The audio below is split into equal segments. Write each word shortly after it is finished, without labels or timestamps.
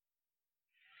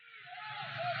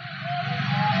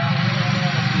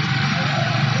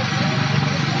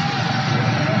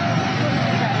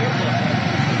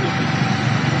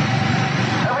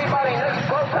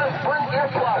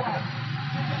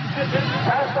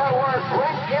our word.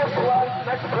 Blink earplugs.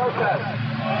 Next protest.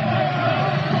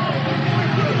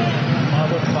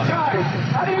 Guys,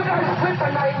 how do you guys sleep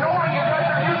at night knowing you guys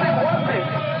are using weapons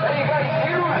that you guys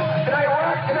use in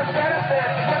Iraq and Afghanistan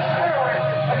against terrorists,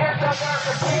 against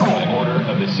American people? By order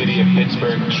of the City of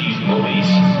Pittsburgh Chief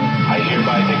Police, I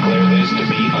hereby declare this to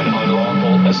be an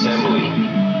unlawful assembly.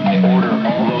 I order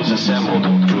all those assembled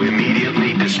to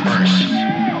immediately disperse.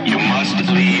 You must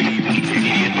leave the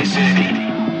immediate vicinity.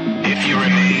 If you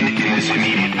remain in this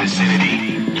immediate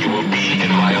vicinity, you will be in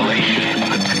violation of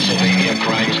the Pennsylvania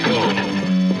Crimes Code.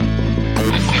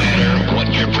 No matter what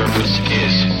your purpose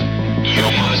is, you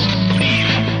must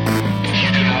leave. If you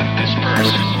do not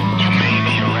disperse, you may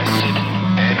be arrested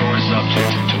and or subject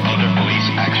to other police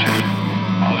action.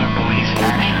 Other police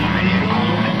action may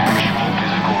include actual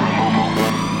physical removal,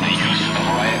 the use of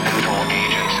riot control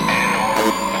agents and or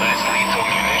less lethal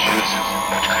munitions,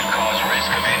 which could cause risk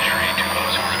of injury to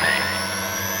those who remain.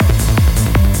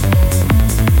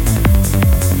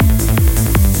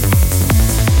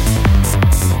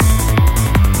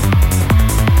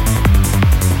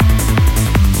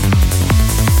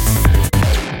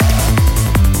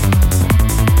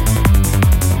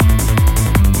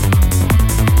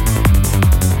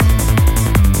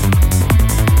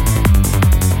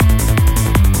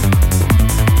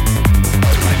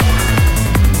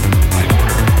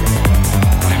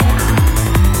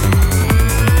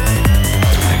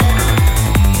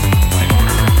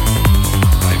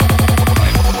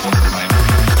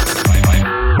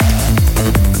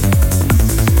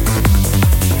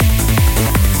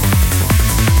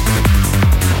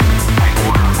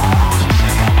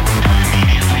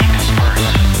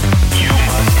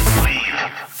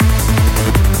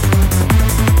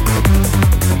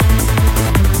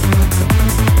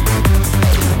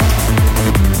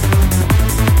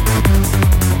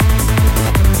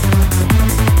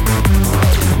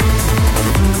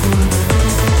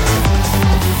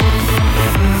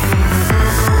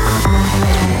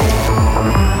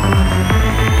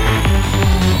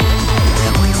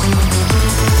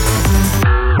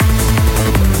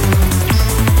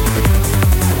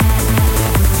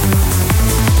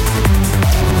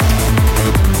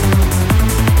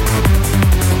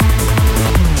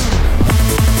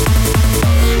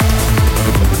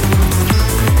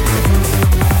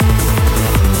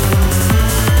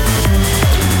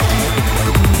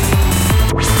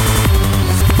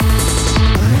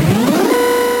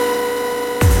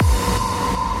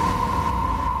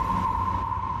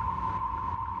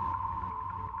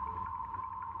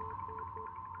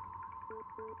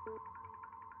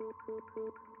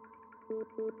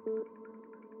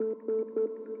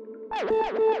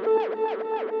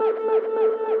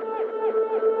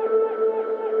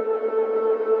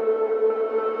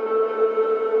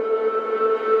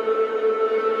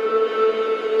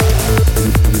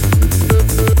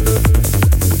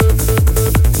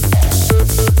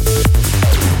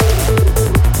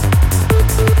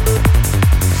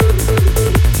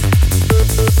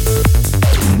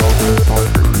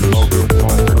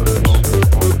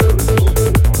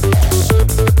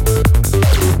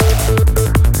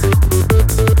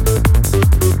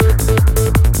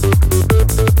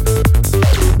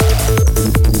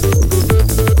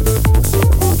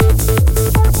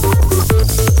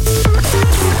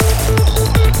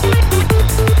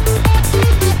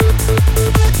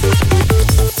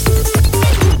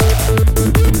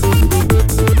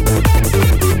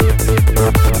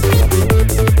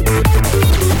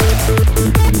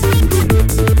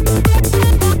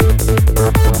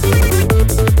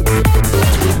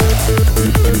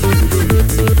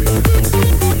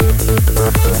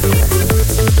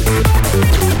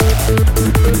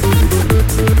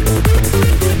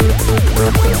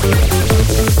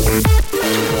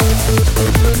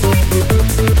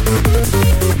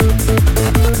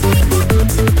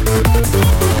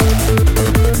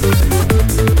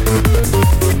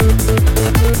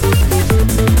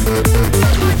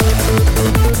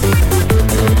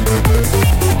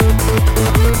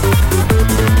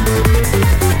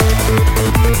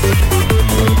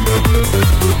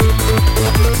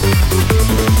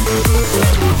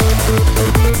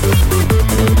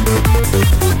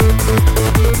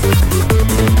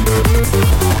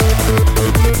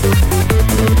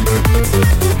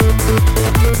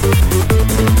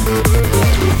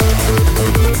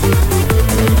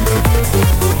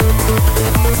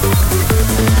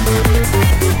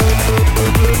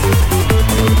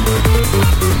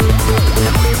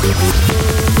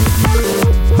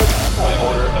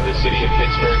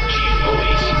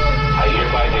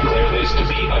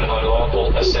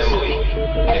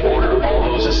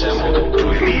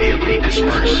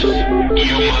 disperse.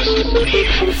 You must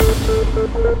leave.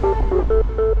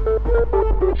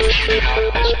 If you do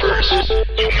not disperse,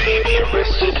 you may be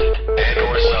arrested and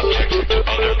or subject to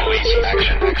other police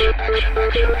action.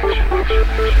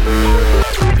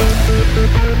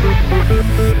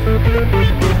 Action.